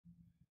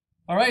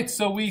All right,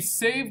 so we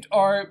saved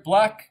our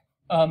black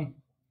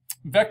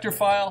vector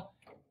file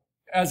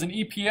as an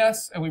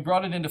EPS, and we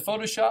brought it into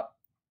Photoshop.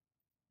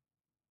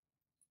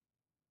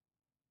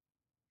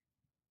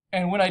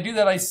 And when I do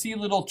that, I see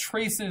little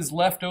traces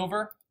left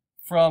over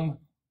from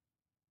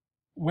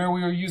where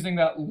we were using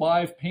that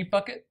live paint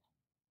bucket,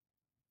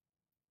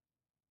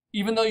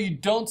 even though you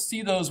don't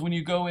see those when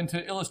you go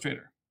into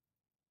Illustrator.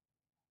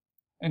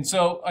 And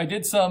so I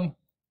did some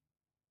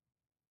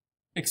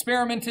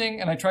experimenting,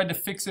 and I tried to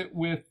fix it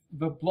with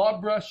the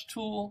blob brush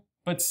tool,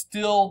 but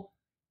still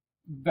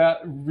that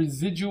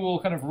residual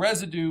kind of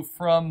residue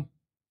from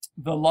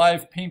the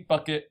live paint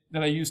bucket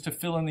that I used to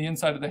fill in the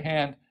inside of the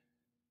hand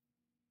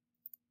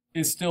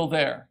is still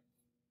there.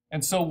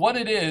 And so what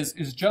it is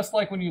just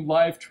like when you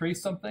live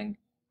trace something,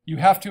 you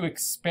have to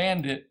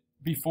expand it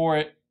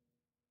before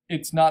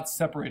it's not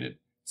separated.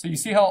 So you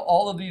see how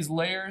all of these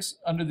layers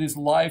under this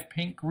live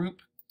paint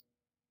group,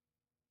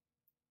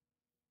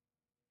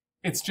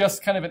 it's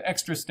just kind of an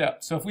extra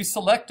step. So if we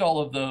select all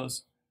of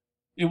those,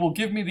 it will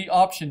give me the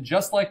option,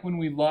 just like when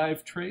we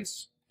live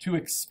trace, to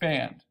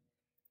expand.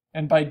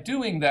 And by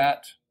doing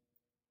that,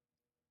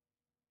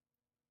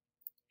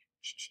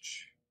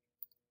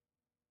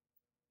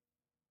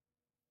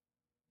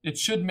 it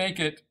should make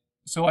it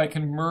so I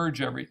can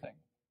merge everything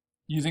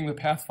using the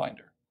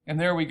Pathfinder. And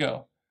there we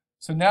go.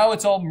 So now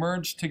it's all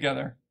merged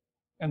together,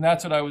 and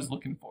that's what I was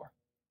looking for,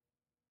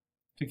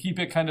 to keep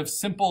it kind of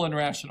simple and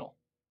rational.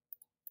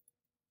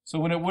 So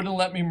when it wouldn't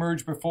let me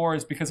merge before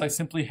is because I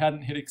simply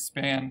hadn't hit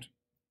expand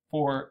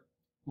for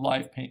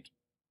live paint.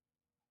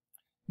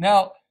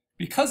 Now,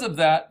 because of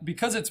that,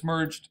 because it's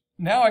merged,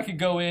 now I could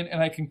go in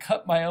and I can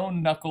cut my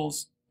own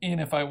knuckles in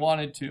if I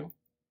wanted to.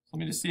 So let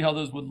me just see how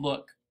those would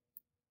look.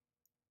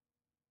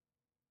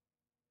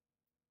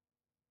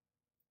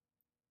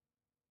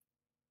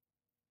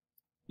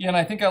 Yeah, and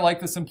I think I like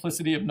the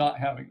simplicity of not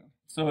having them.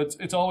 So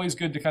it's always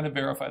good to kind of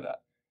verify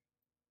that.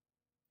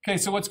 Okay,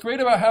 so what's great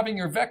about having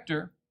your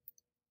vector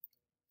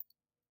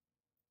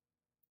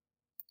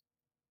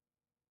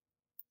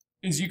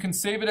is you can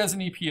save it as an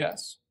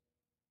EPS.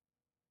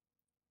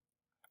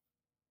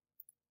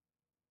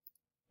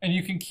 And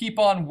you can keep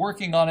on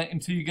working on it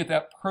until you get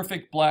that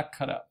perfect black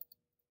cutout,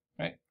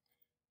 right?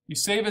 You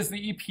save as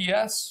the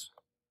EPS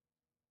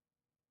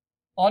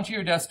onto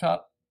your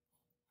desktop.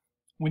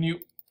 When you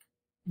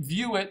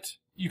view it,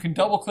 you can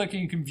double click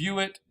and you can view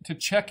it to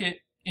check it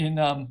in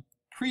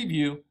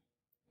preview.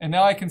 And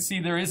now I can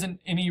see there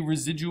isn't any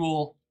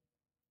residual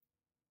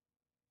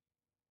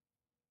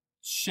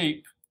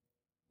shape.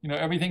 You know,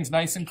 everything's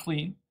nice and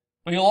clean.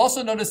 But you'll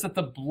also notice that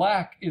the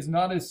black is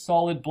not as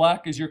solid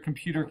black as your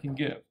computer can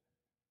give.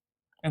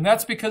 And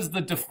that's because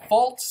the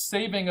default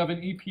saving of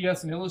an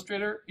EPS in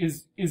Illustrator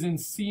is in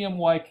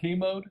CMYK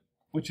mode,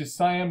 which is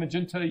cyan,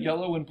 magenta,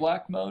 yellow, and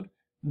black mode,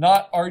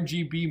 not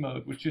RGB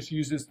mode, which just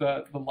uses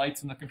the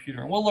lights in the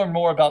computer. And we'll learn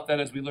more about that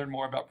as we learn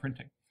more about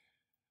printing.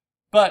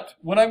 But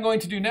what I'm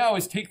going to do now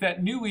is take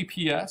that new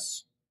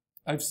EPS,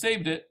 I've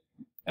saved it,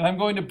 and I'm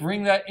going to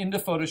bring that into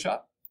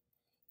Photoshop,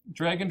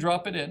 drag and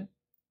drop it in.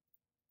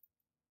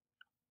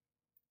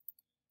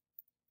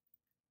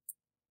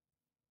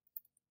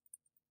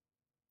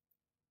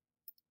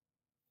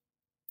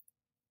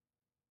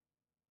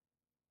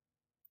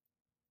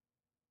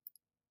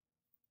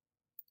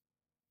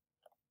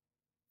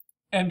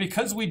 And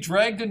because we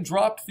dragged and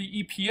dropped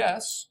the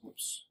EPS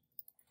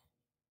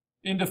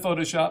into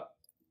Photoshop,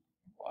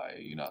 why are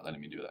you not letting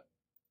me do that?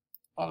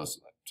 Auto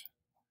select.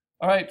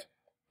 All right,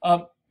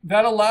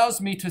 that allows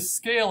me to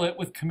scale it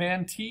with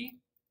Command T.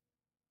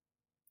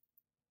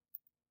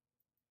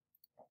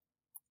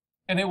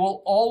 And it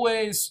will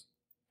always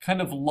kind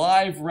of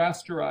live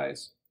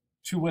rasterize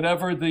to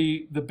whatever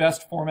the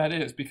best format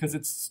is, because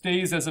it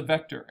stays as a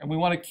vector. And we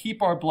want to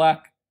keep our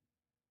black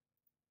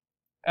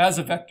as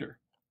a vector.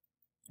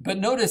 But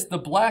notice the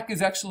black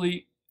is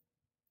actually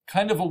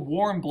kind of a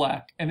warm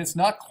black, and it's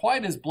not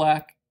quite as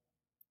black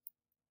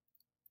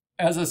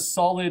as a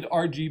solid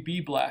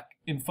RGB black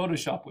in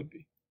Photoshop would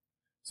be.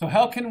 So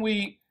how can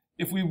we,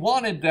 if we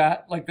wanted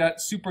that, like that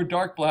super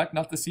dark black,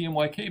 not the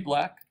CMYK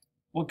black,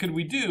 what could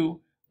we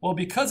do? Well,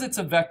 because it's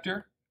a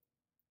vector,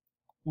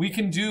 we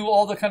can do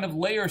all the kind of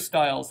layer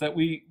styles that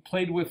we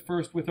played with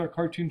first with our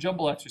cartoon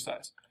jumble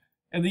exercise.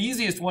 And the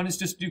easiest one is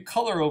just do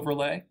color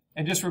overlay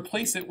and just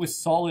replace it with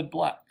solid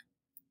black.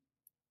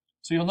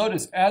 So you'll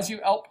notice as you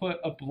output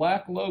a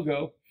black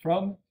logo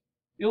from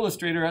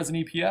Illustrator as an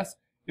EPS,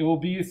 it will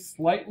be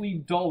slightly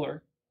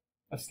duller,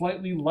 a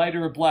slightly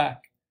lighter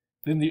black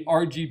than the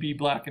RGB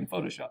black in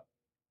Photoshop.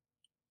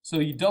 So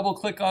you double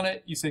click on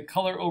it, you say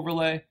color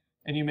overlay,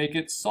 and you make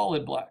it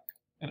solid black,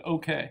 and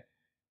OK.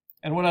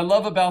 And what I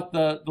love about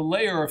the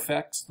layer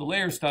effects, the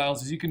layer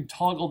styles, is you can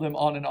toggle them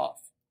on and off.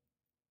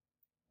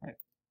 Right.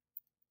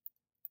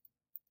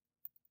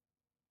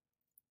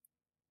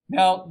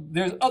 Now,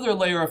 there's other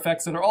layer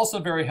effects that are also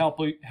very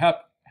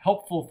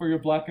helpful for your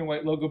black and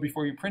white logo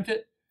before you print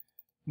it.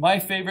 My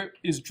favorite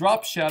is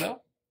drop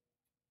shadow.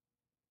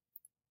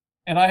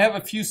 And I have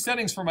a few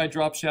settings for my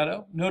drop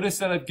shadow. Notice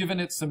that I've given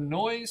it some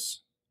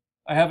noise.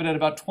 I have it at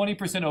about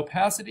 20%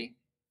 opacity,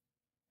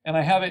 and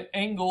I have it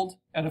angled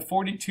at a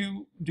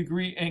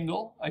 42-degree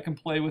angle. I can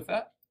play with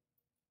that.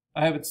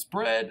 I have it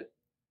spread,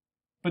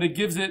 but it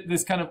gives it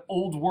this kind of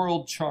old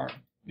world charm,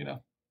 you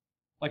know,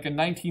 like a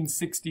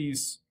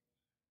 1960s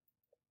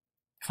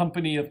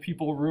company of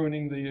people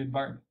ruining the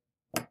environment.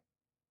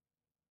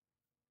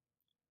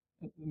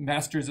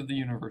 Masters of the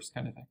universe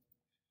kind of thing.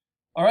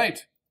 All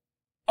right,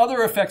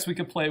 other effects we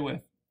could play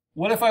with.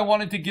 What if I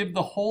wanted to give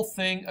the whole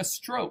thing a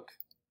stroke?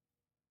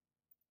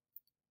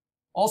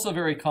 Also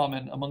very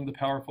common among the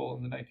powerful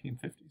in the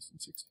 1950s and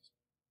 60s.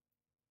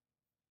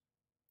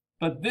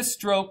 But this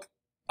stroke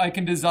I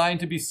can design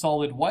to be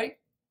solid white.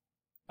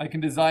 I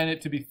can design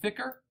it to be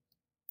thicker,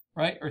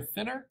 right, or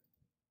thinner.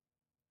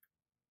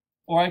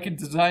 Or I could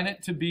design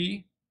it to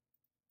be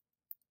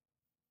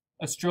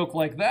a stroke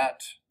like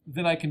that.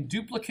 Then I can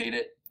duplicate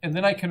it, and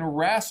then I can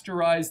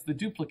rasterize the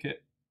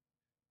duplicate.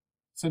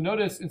 So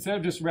notice, instead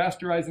of just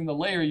rasterizing the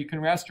layer, you can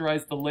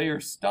rasterize the layer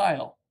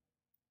style.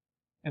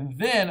 And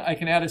then I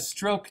can add a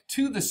stroke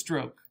to the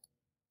stroke.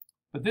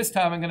 But this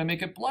time I'm going to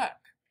make it black.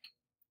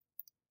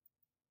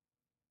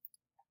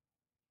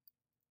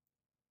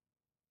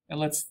 And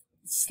let's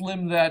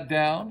slim that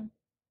down.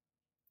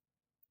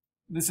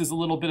 This is a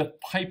little bit of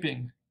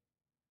piping,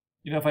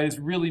 you know, if I just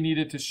really need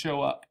it to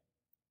show up.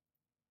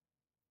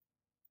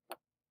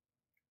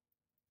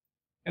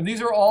 And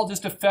these are all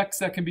just effects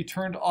that can be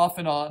turned off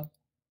and on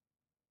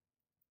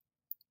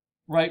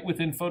right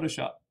within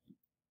Photoshop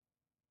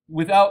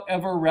without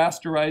ever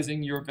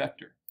rasterizing your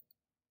vector.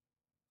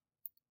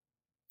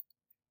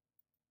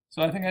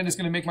 So I think I'm just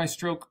going to make my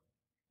stroke,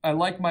 I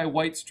like my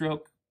white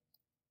stroke.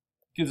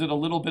 Gives it a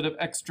little bit of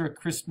extra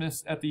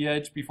crispness at the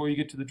edge before you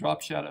get to the drop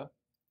shadow.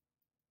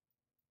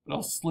 But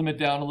I'll slim it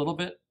down a little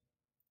bit.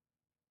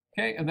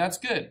 Okay, and that's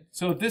good.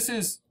 So if this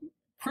is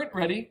print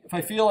ready, if I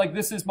feel like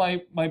this is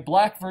my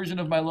black version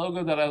of my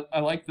logo that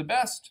I like the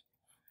best,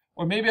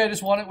 or maybe I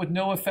just want it with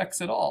no effects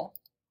at all,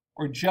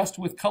 or just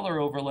with color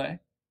overlay,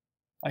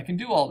 I can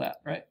do all that,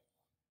 right?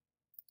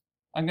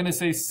 I'm going to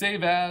say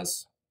save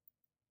as,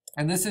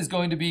 and this is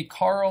going to be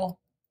Karl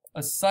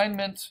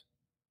assignment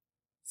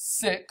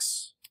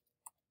 6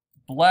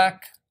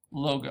 black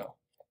logo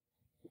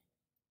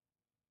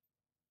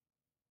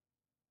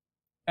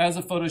as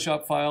a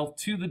Photoshop file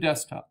to the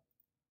desktop,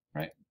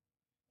 right?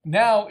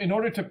 Now, in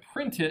order to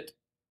print it,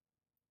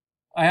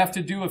 I have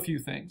to do a few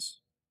things.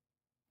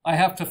 I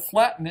have to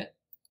flatten it,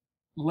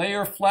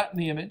 layer flatten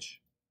the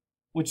image,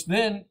 which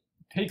then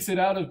takes it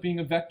out of being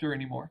a vector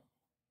anymore.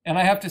 And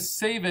I have to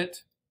save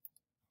it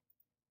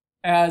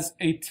as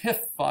a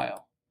TIFF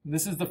file. And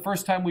this is the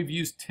first time we've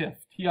used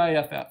TIFF,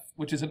 T-I-F-F,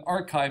 which is an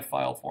archive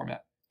file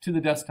format, to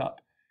the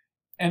desktop.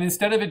 And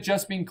instead of it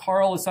just being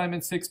Karl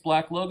assignment 6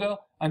 black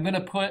logo, I'm going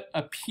to put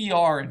a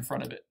PR in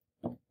front of it.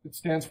 It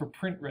stands for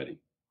print ready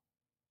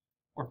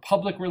or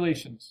public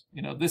relations.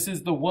 You know, this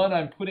is the one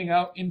I'm putting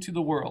out into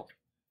the world.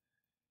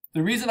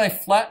 The reason I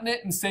flatten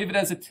it and save it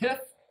as a TIFF,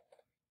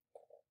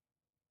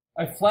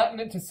 I flatten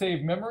it to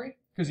save memory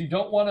because you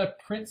don't want to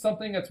print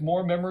something that's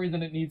more memory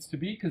than it needs to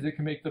be because it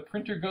can make the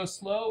printer go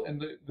slow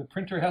and the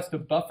printer has to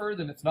buffer,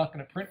 then it's not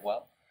going to print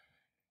well.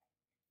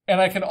 And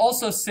I can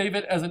also save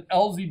it as an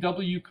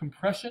LZW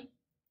compression,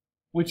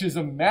 which is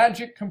a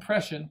magic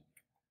compression,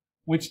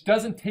 which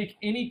doesn't take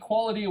any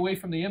quality away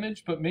from the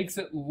image, but makes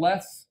it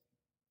less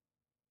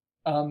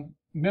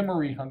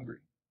memory hungry.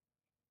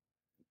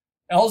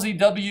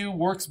 LZW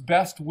works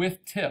best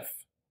with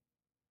TIFF.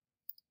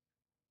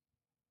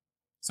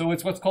 So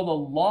it's what's called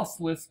a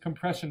lossless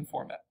compression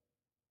format.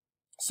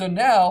 So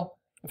now,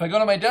 if I go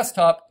to my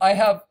desktop, I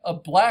have a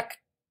black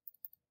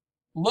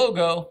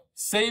logo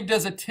saved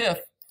as a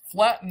TIFF,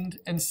 flattened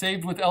and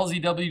saved with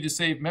LZW to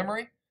save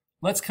memory.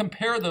 Let's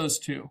compare those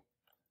two.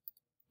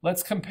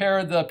 Let's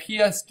compare the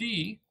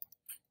PSD.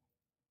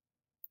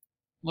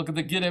 Look at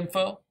the get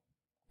info.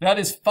 That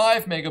is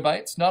 5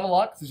 megabytes, not a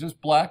lot because it's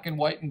just black and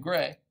white and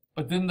gray.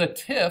 But then the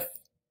TIFF,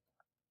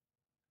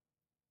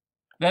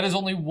 that is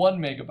only 1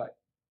 megabyte,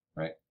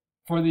 right?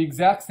 For the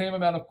exact same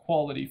amount of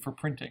quality for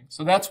printing.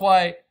 So that's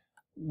why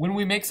when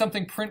we make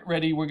something print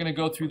ready, we're going to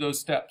go through those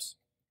steps.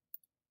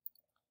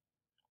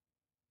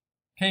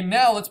 Okay,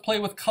 now let's play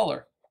with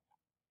color.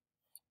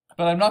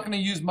 But I'm not going to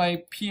use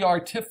my PR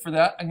TIFF for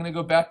that. I'm going to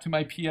go back to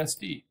my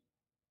PSD.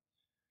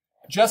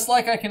 Just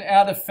like I can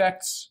add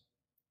effects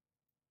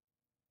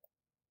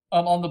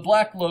on the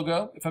black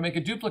logo, if I make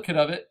a duplicate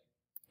of it,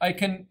 I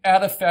can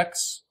add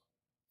effects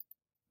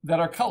that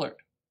are colored,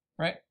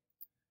 right?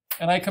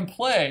 And I can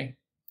play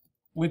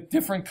with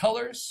different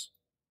colors.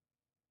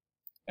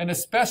 And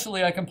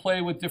especially I can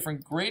play with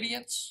different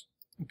gradients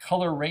and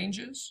color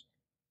ranges.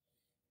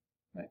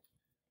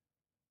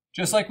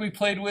 Just like we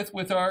played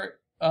with our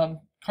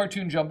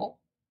cartoon jumble.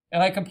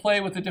 And I can play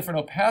with the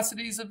different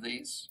opacities of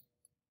these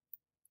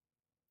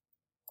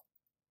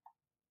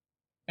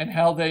and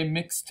how they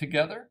mix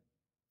together.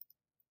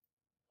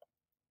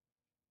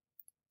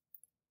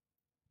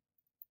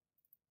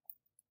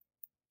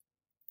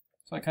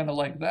 So I kind of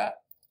like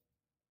that.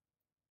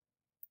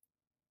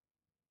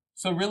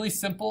 So really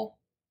simple.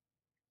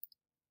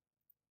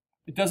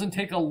 It doesn't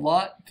take a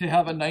lot to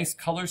have a nice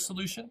color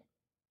solution.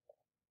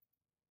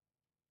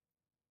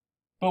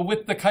 But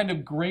with the kind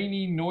of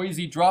grainy,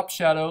 noisy drop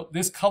shadow,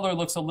 this color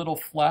looks a little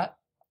flat.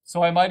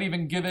 So I might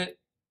even give it,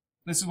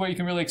 this is where you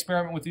can really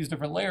experiment with these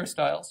different layer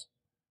styles.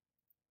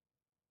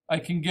 I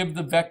can give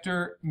the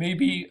vector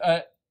maybe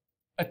a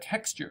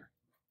texture.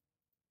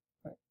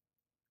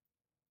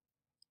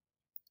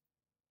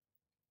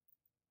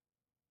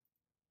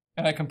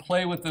 And I can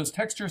play with those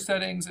texture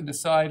settings and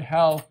decide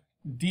how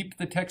deep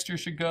the texture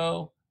should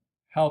go,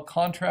 how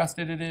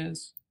contrasted it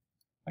is.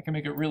 I can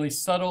make it really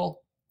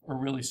subtle or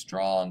really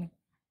strong,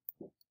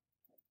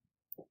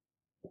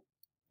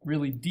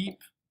 really deep.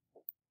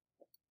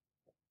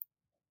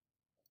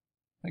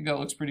 I think that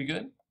looks pretty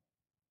good.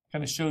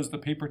 Kind of shows the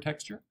paper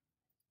texture.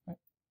 Right.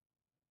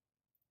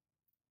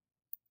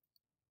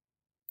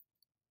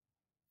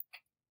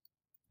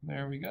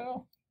 There we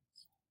go.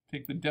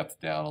 Take the depth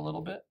down a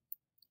little bit.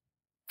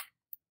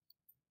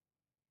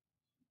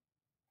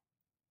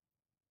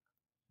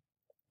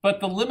 But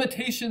the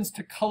limitations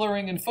to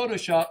coloring in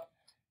Photoshop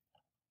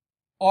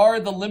are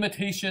the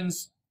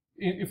limitations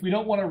if we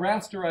don't want to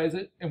rasterize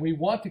it and we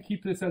want to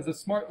keep this as a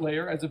smart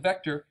layer, as a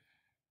vector,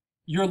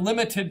 you're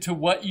limited to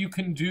what you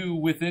can do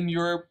within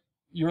your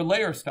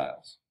layer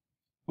styles,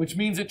 which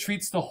means it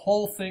treats the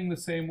whole thing the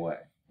same way,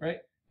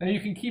 right? Now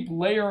you can keep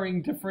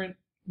layering different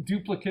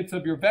duplicates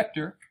of your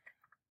vector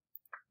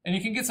and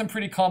you can get some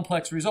pretty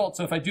complex results.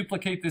 So if I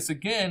duplicate this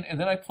again and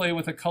then I play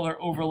with a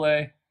color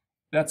overlay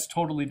that's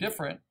totally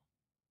different,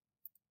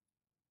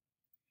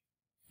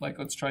 like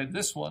let's try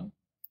this one.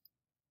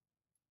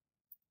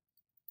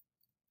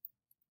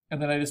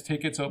 And then I just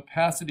take its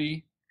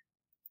opacity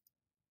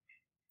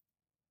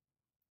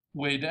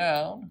way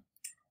down.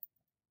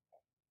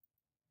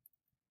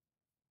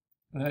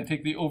 And then I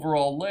take the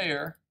overall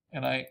layer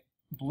and I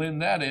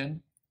blend that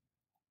in.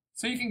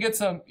 So you can get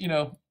some,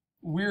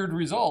 weird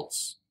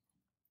results.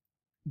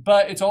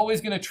 But it's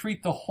always going to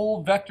treat the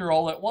whole vector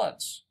all at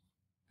once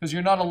because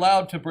you're not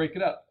allowed to break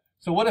it up.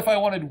 So what if I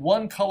wanted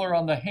one color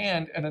on the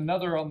hand and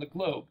another on the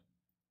globe?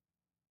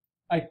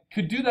 I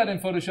could do that in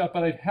Photoshop,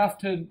 but I'd have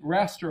to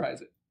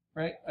rasterize it,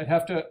 right? I'd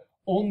have to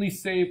only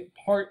save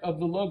part of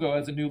the logo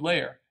as a new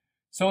layer.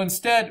 So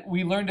instead,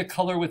 we learn to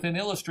color within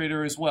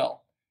Illustrator as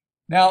well.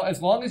 Now,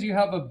 as long as you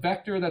have a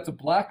vector that's a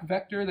black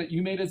vector that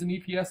you made as an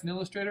EPS in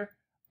Illustrator,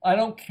 I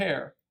don't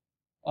care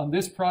on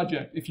this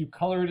project if you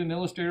color it in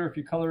Illustrator, if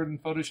you color it in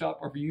Photoshop,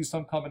 or if you use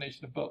some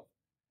combination of both,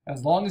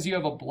 as long as you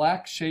have a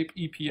black shape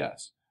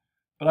EPS.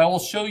 But I will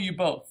show you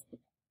both.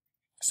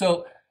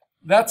 So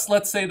that's,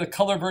 let's say, the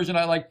color version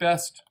I like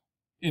best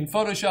in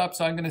Photoshop.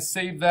 So I'm going to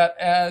save that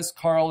as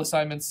Karl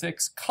Assignment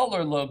 6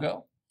 color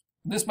logo.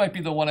 This might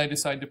be the one I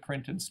decide to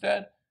print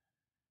instead.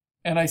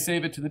 And I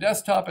save it to the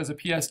desktop as a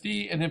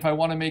PSD. And if I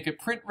want to make it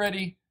print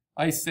ready,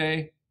 I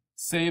say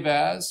save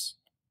as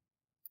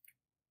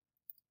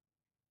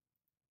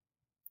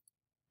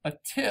a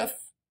TIFF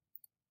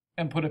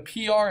and put a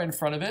PR in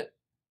front of it.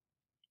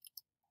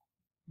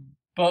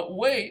 But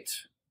wait,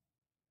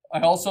 I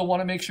also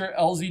want to make sure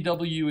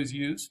LZW is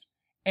used.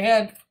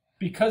 And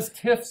because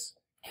TIFFs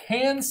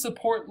can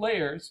support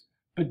layers,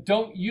 but they're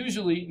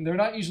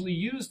not usually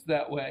used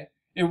that way,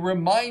 it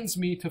reminds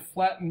me to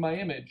flatten my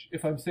image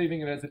if I'm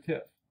saving it as a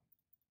TIFF.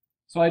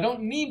 So I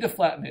don't need to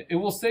flatten it. It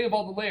will save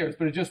all the layers,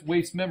 but it just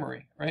wastes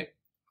memory, right?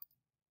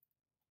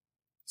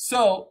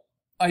 So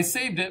I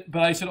saved it,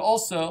 but I should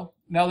also,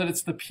 now that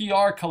it's the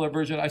PR color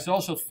version, I should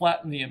also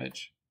flatten the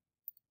image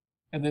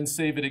and then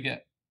save it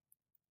again,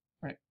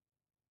 right?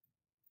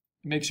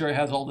 Make sure it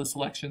has all the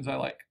selections I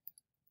like.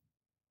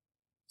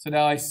 So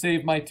now I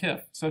save my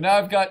TIFF. So now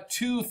I've got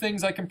two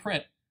things I can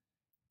print.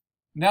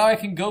 Now I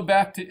can go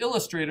back to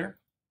Illustrator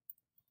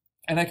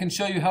and I can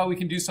show you how we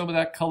can do some of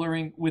that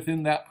coloring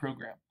within that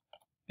program.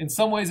 In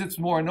some ways it's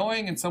more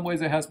annoying, in some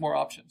ways it has more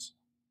options.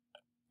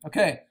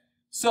 Okay,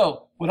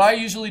 so what I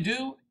usually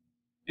do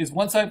is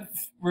once I've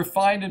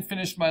refined and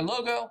finished my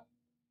logo,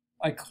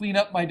 I clean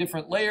up my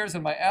different layers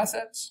and my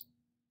assets.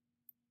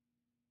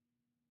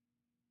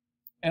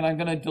 And I'm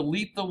going to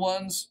delete the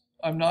ones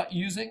I'm not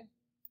using.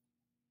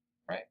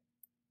 Right?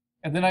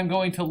 And then I'm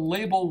going to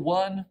label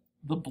one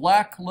the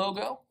black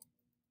logo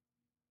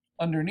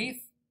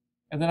underneath.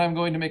 And then I'm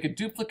going to make a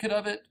duplicate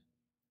of it.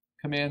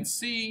 Command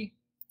C,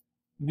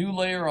 new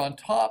layer on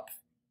top.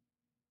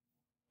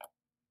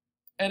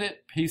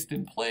 Edit, paste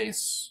in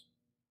place.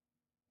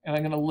 And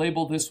I'm going to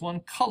label this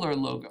one color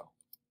logo.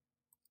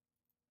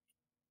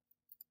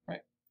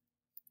 Right?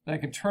 Then I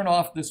can turn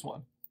off this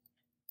one.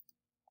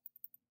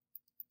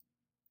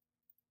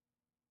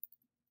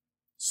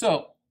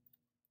 So,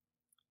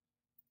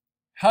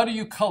 how do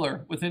you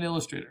color within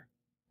Illustrator?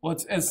 Well,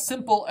 it's as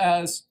simple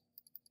as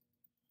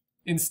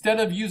instead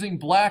of using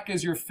black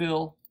as your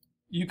fill,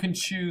 you can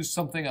choose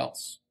something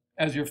else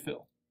as your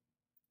fill.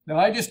 Now,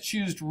 I just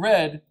choose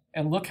red,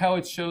 and look how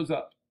it shows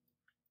up.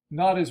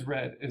 Not as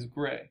red, as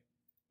gray.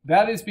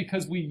 That is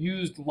because we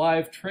used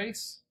Live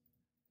Trace.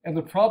 And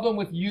the problem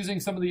with using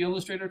some of the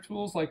Illustrator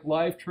tools like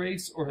Live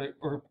Trace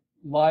or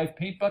Live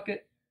Paint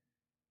Bucket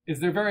is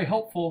they're very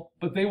helpful,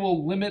 but they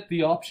will limit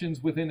the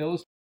options within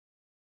Illustrator.